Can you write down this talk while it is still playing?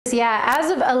Yeah,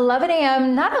 as of 11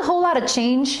 a.m., not a whole lot of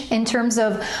change in terms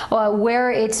of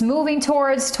where it's moving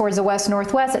towards the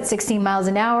west-northwest at 16 miles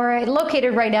an hour.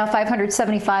 Located right now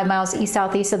 575 miles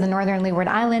east-southeast of the northern Leeward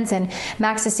Islands, and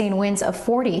max sustained winds of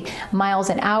 40 miles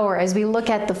an hour. As we look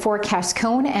at the forecast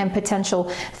cone and potential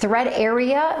threat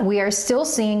area, we are still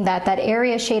seeing that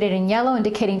area shaded in yellow,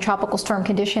 indicating tropical storm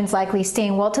conditions likely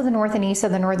staying well to the north and east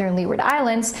of the northern Leeward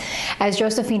Islands, as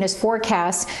Josephine is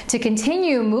forecast to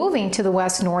continue moving to the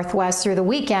west-northwest through the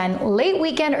weekend. Late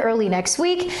weekend, early next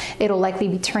week, it'll likely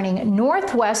be turning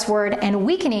northwestward and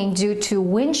weakening due to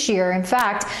wind shear. In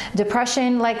fact,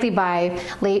 depression likely by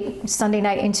late Sunday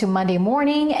night into Monday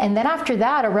morning, and then after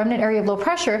that, a remnant area of low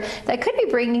pressure that could be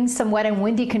bringing some wet and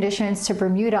windy conditions to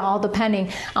Bermuda, all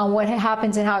depending on what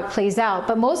happens and how it plays out.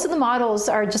 But most of the models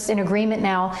are just in agreement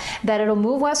now that it'll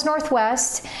move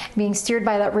west-northwest, being steered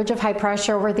by that ridge of high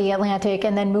pressure over the Atlantic,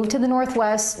 and then move to the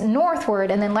northwest,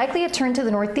 northward, and then likely a turn to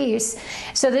the northeast.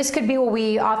 So this could be what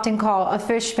we often call a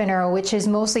fish spinner, which is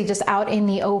mostly just out in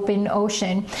the open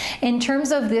ocean. In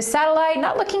terms of this satellite,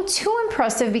 not looking too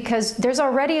impressive because there's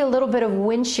already a little bit of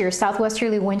wind shear,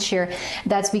 southwesterly wind shear,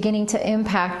 that's beginning to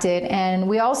impact it. And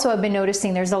we also have been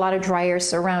noticing there's a lot of dry air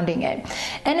surrounding it.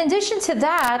 In addition to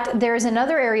that, there's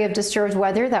another area of disturbed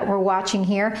weather that we're watching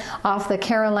here off the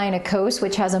Carolina coast,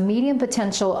 which has a medium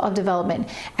potential of development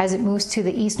as it moves to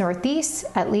the east-northeast.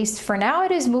 At least for now,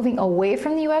 it is moving away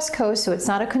from the U.S. coast, so it's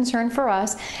not a concern for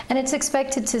us, and it's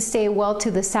expected to stay well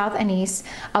to the south and east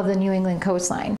of the New England coastline.